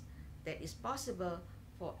stereoisomers that is possible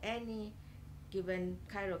for any given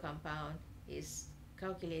chiral compound is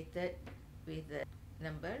calculated with the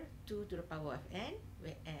number 2 to the power of n,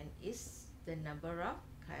 where n is the number of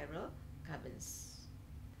chiral carbons.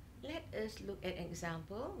 Let us look at an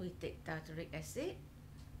example. We take tartaric acid.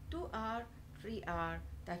 2R, 3R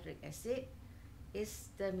tartaric acid is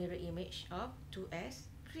the mirror image of 2S,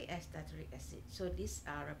 3S tartaric acid. So these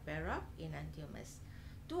are a pair of enantiomers.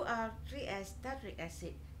 2R, 3S tartaric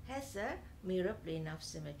acid has a mirror plane of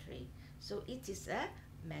symmetry. So it is a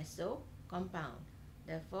meso compound.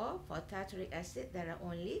 Therefore, for tartaric acid, there are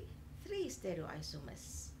only 3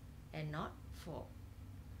 stereoisomers and not 4.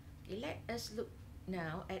 Okay, let us look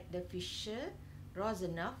now at the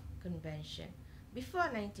Fischer-Rosenov convention. Before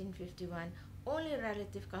 1951, only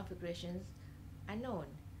relative configurations are known.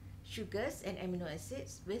 Sugars and amino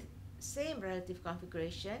acids with same relative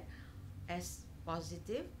configuration as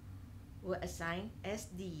positive were assigned as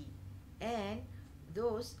D, and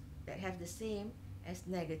those that have the same as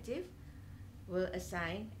negative were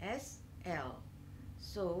assigned as L.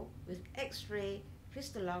 So with X-ray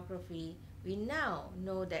crystallography, we now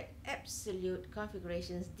know that absolute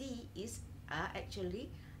configurations D are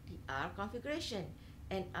actually the R configuration,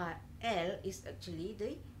 and L is actually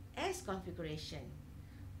the S configuration.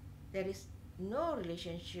 There is no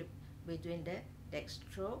relationship between the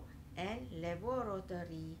dextro and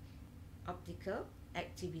laboratory optical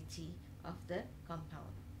activity of the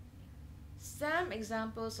compound. Some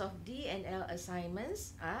examples of D and L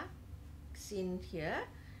assignments are seen here.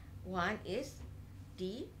 One is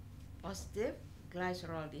D positive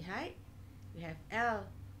glyceraldehyde. We have L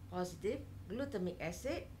positive glutamic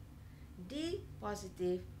acid, D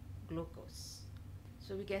positive glucose.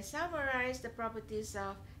 So we can summarize the properties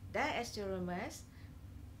of diastereomers.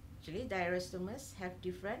 Actually, diastereomers have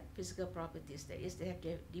different physical properties. That is, they have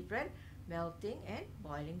different melting and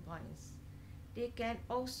boiling points. They can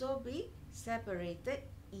also be separated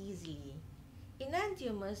easily.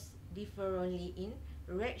 Enantiomers differ only in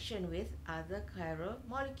reaction with other chiral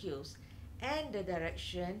molecules and the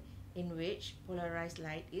direction in which polarized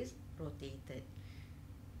light is rotated.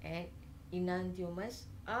 And enantiomers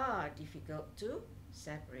are difficult to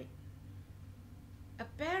separate. A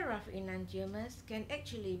pair of enantiomers can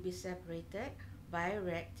actually be separated by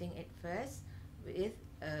reacting at first with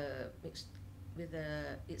its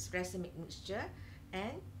racemic mixture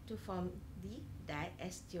and to form the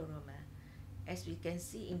diastereomer. As we can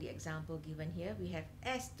see in the example given here, we have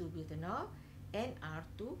S2-butanol and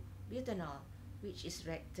R2-butanol, which is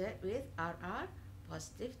reacted with RR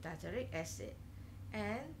positive tartaric acid,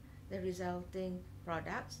 and the resulting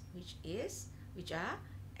products which are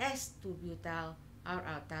S2-butyl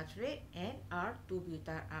RR tartrate and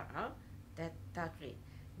R2-butyl RR tartrate.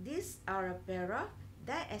 These are a pair of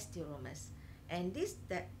diastereomers, and these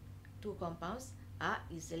two compounds are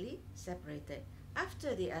easily separated.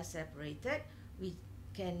 After they are separated, we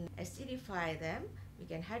can acidify them, we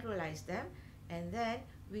can hydrolyze them, and then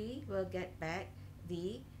we will get back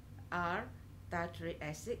the R tartaric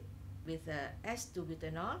acid with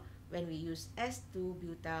S2-butanol when we use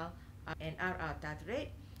S2-butyl and RR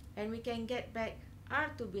tartrate, and we can get back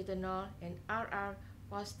R2-butanol and RR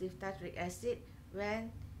positive tartaric acid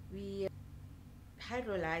when we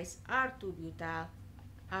hydrolyze R2-butyl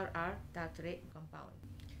RR tartrate compound.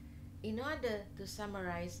 In order to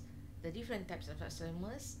summarize the different types of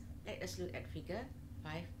isomers, let us look at figure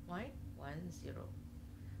 5.10.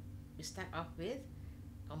 We start off with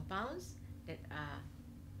compounds that are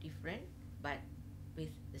different but with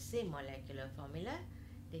the same molecular formula.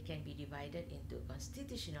 They can be divided into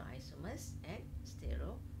constitutional isomers and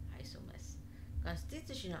stereoisomers.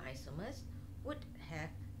 Constitutional isomers would have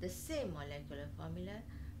the same molecular formula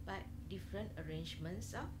but different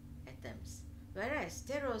arrangements of atoms, whereas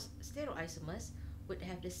stereoisomers would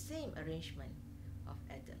have the same arrangement of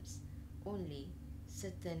atoms. Only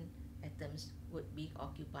certain atoms would be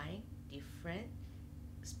occupying different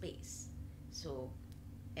space. So,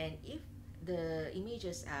 and if the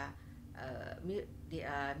images are they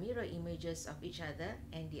are mirror images of each other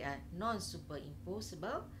and they are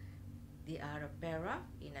non-superimposable, they are a pair of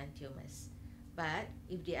enantiomers. But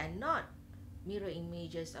if they are not mirror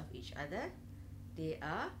images of each other, they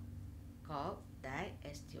are called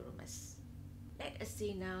diastereomers. Let us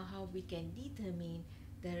see now how we can determine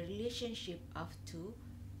the relationship of two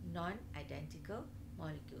non-identical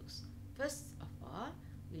molecules. First of all,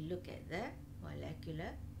 we look at the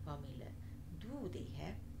molecular formula. Do they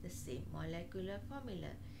have the same molecular formula?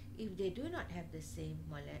 If they do not have the same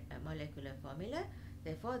molecular formula,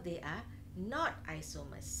 therefore they are not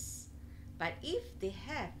isomers. But if they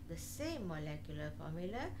have the same molecular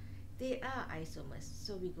formula, they are isomers.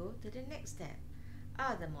 So we go to the next step.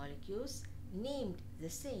 Are the molecules named the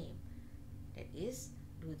same? That is,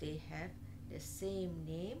 do they have the same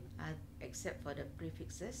name except for the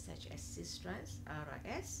prefixes such as cis trans, R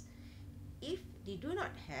S? If they do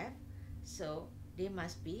not have, so they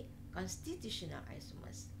must be constitutional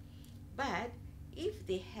isomers. But if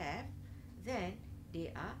they have, then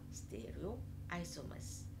they are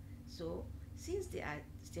stereoisomers. So since they are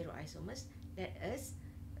stereoisomers, let us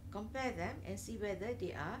compare them and see whether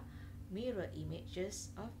they are mirror images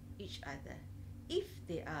of each other. If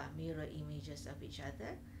they are mirror images of each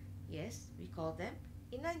other, yes, we call them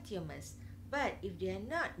enantiomers. But if they are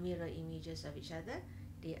not mirror images of each other,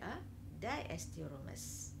 they are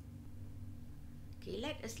diastereomers. Okay,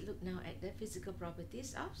 let us look now at the physical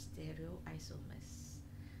properties of stereoisomers.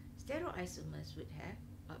 Stereoisomers would have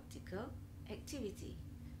optical activity.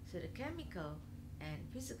 So the chemical and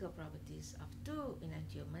physical properties of two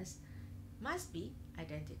enantiomers must be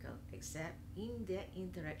identical except in their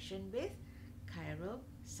interaction with chiral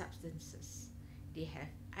substances. They have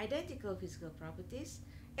identical physical properties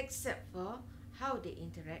except for how they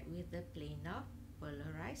interact with the plane of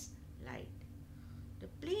polarized light. The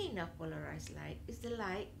plane of polarized light is the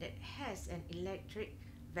light that has an electric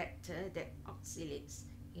vector that oscillates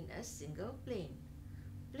in a single plane.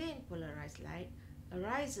 Plane polarized light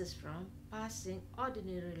arises from passing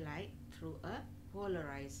ordinary light through a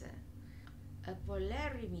polarizer. A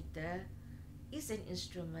polarimeter is an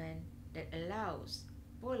instrument that allows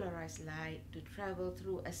polarized light to travel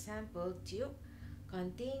through a sample tube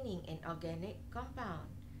containing an organic compound.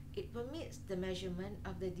 It permits the measurement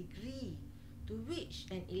of the degree to which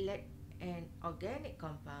an organic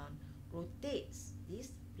compound rotates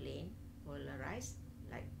this plane polarized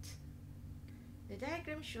light. The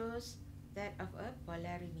diagram shows that of a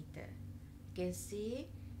polarimeter. You can see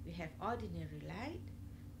we have ordinary light,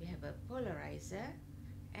 we have a polarizer,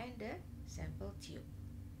 and a sample tube.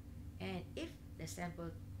 And if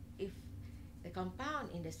the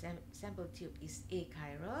compound in the sample tube is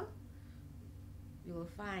achiral, we will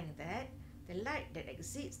find that the light that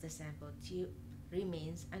exits the sample tube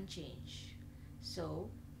remains unchanged. So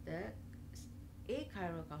the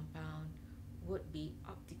achiral compound would be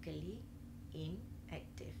optically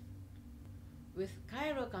inactive. With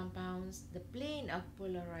chiral compounds, the plane of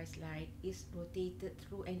polarized light is rotated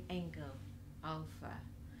through an angle, alpha.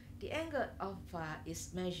 The angle alpha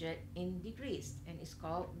is measured in degrees and is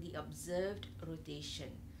called the observed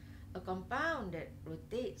rotation. A compound that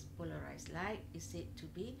rotates polarized light is said to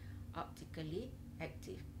be optically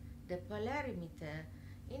active. In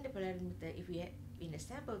the polarimeter, if we have in a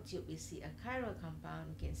sample tube we see a chiral compound,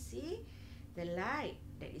 we can see the light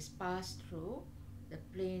that is passed through the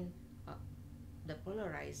plane of the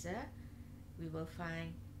polarizer. We will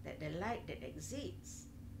find that the light that exits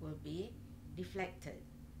will be deflected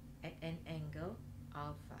at an angle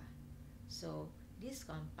alpha. So this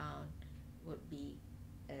compound would be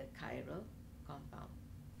a chiral compound.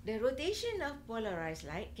 The rotation of polarized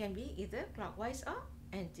light can be either clockwise or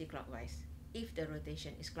anti-clockwise. If the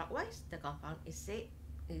rotation is clockwise, the compound is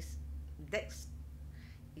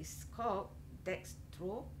called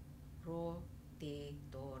dextrorotatory.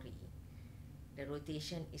 The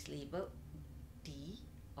rotation is labeled D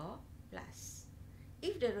or plus.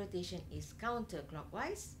 If the rotation is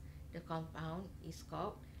counterclockwise, the compound is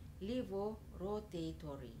called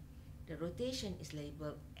levorotatory. The rotation is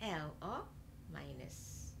labeled L or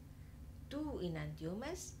minus. Two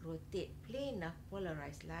enantiomers rotate plane of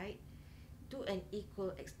polarized light to an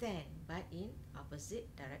equal extent but in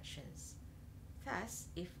opposite directions. Thus,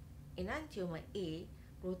 if enantiomer A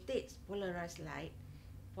rotates polarized light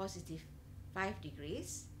positive 5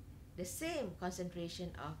 degrees, the same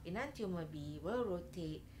concentration of enantiomer B will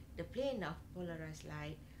rotate the plane of polarized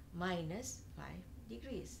light minus 5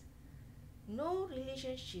 degrees. No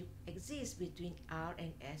relationship exists between R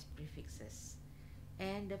and S prefixes,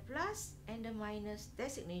 and the plus and the minus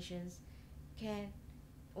designations can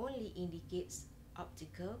only indicate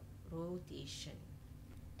optical rotation.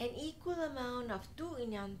 An equal amount of two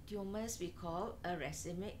enantiomers we call a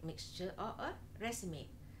racemic mixture or a racemate.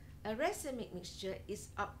 A racemic mixture is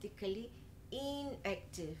optically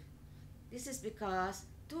inactive. This is because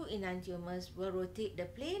two enantiomers will rotate the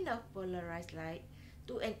plane of polarized light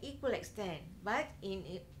to an equal extent but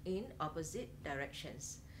in opposite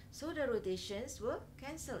directions. So the rotations will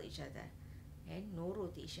cancel each other and no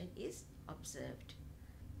rotation is observed.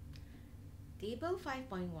 Table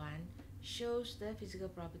 5.1 shows the physical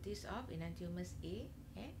properties of enantiomers A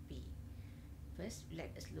and B. First,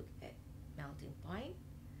 let us look at melting point.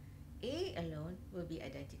 A alone will be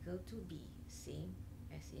identical to B, same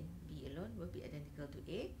as in B alone will be identical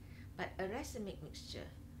to A, but a racemic mixture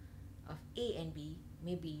of A and B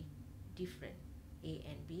may be different. A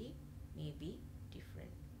and B may be different.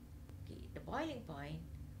 Okay, the boiling point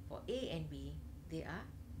for A and B, they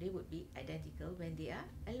would be identical when they are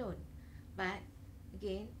alone. But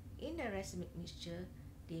again, in a racemic mixture,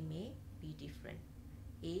 they may be different.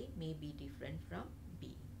 A may be different from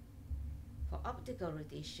B. For optical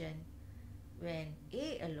rotation, when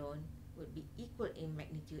A alone would be equal in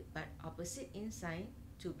magnitude but opposite in sign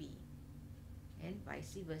to B, and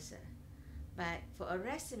vice versa. But for a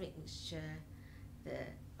racemic mixture, the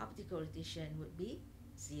optical rotation would be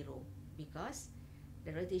 0 because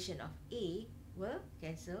the rotation of A will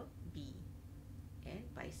cancel B, and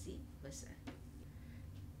vice versa.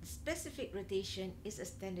 The specific rotation is a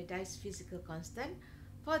standardized physical constant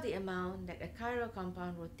for the amount that a chiral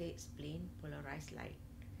compound rotates plane polarized light.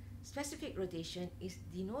 Specific rotation is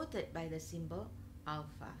denoted by the symbol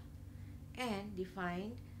alpha and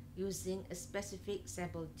defined using a specific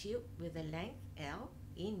sample tube with a length L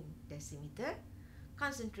in decimeter,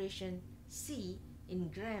 concentration C in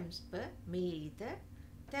grams per milliliter,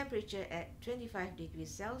 temperature at 25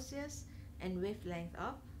 degrees Celsius, and wavelength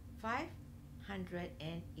of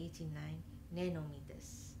 589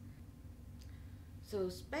 nanometers. So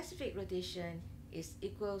specific rotation is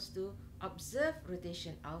equals to observed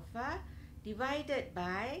rotation alpha divided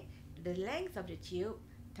by the length of the tube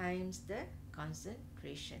times the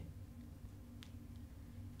concentration.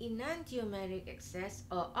 Enantiomeric excess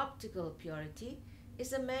or optical purity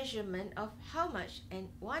is a measurement of how much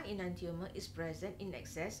one enantiomer is present in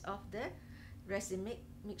excess of the racemic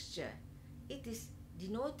mixture. It is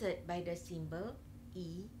denoted by the symbol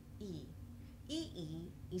EE.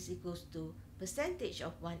 EE is equals to percentage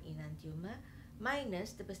of one enantiomer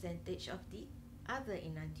minus the percentage of the other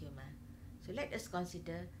enantiomer. So let us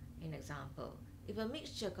consider an example. If a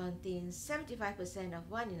mixture contains 75% of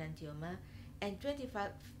one enantiomer and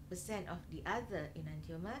 25% of the other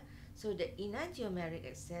enantiomer, so the enantiomeric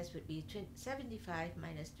excess would be 75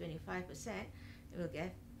 minus 25%, we will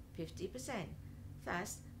get 50%.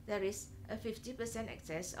 Thus, there is a 50%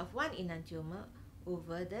 excess of one enantiomer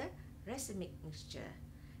over the racemic mixture.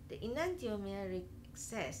 The enantiomeric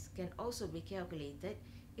excess can also be calculated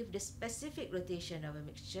if the specific rotation of a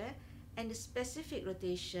mixture and the specific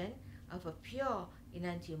rotation of a pure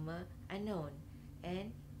enantiomer are known,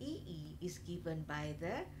 and EE is given by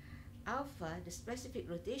the alpha, the specific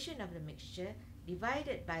rotation of the mixture,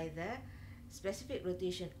 divided by the specific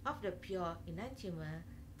rotation of the pure enantiomer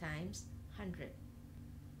times 100.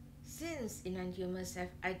 Since enantiomers have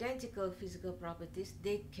identical physical properties,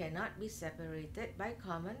 they cannot be separated by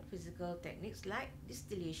common physical techniques like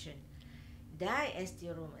distillation.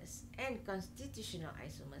 Diestereomers and constitutional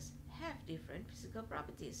isomers have different physical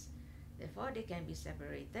properties. Therefore, they can be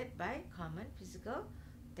separated by common physical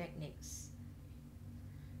techniques.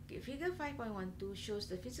 Okay, figure 5.12 shows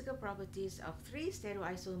the physical properties of three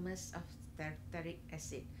stereoisomers of tartaric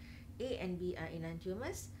acid. A and B are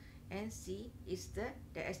enantiomers, and C is the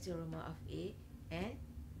diastereomer of A and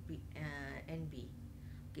B.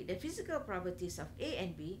 Okay, the physical properties of A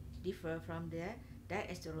and B differ from the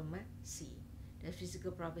diastereomer C. The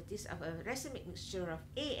physical properties of a racemic mixture of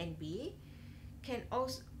A and B can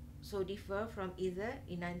also differ from either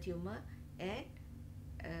enantiomer and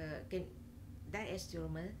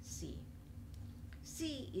diastereomer C.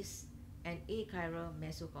 C is an achiral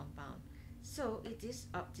mesocompound, so it is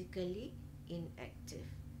optically inactive.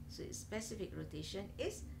 So its specific rotation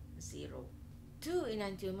is 0. Two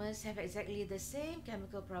enantiomers have exactly the same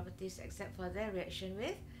chemical properties except for their reaction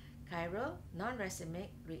with chiral non-racemic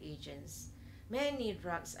reagents. Many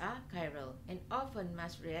drugs are chiral and often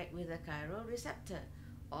must react with a chiral receptor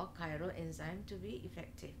or chiral enzyme to be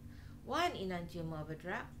effective. One enantiomer of a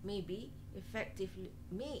drug may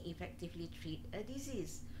effectively treat a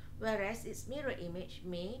disease, whereas its mirror image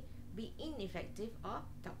may be ineffective or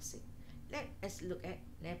toxic. let us look at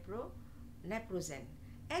naproxen.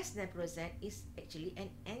 As naproxen is actually an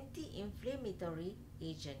anti-inflammatory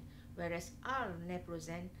agent, whereas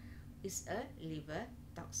R-naproxen is a liver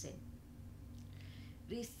toxin.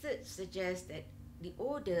 Research suggests that the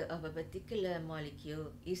odor of a particular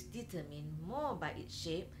molecule is determined more by its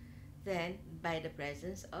shape than by the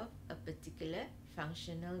presence of a particular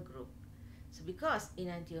functional group. So because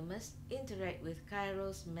enantiomers interact with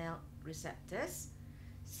chiral smell receptors,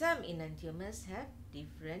 some enantiomers have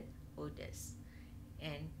different odors.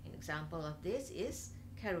 And an example of this is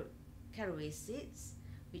caraway-seeds,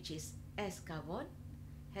 which is S-carbon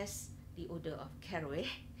has the odor of caraway,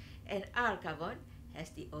 and R-carbon has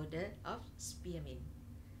the odor of spearmint,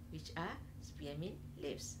 which are spearmint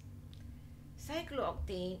leaves.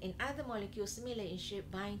 Cyclooctane and other molecules similar in shape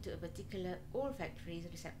bind to a particular olfactory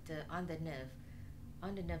receptor on the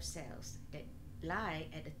nerve cells that lie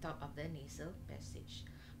at the top of the nasal passage.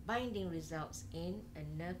 Binding results in a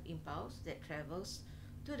nerve impulse that travels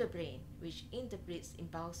to the brain, which interprets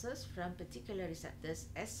impulses from particular receptors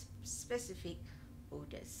as specific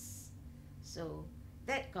odors. So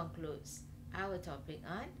that concludes our topic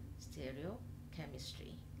on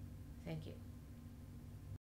stereochemistry. Thank you.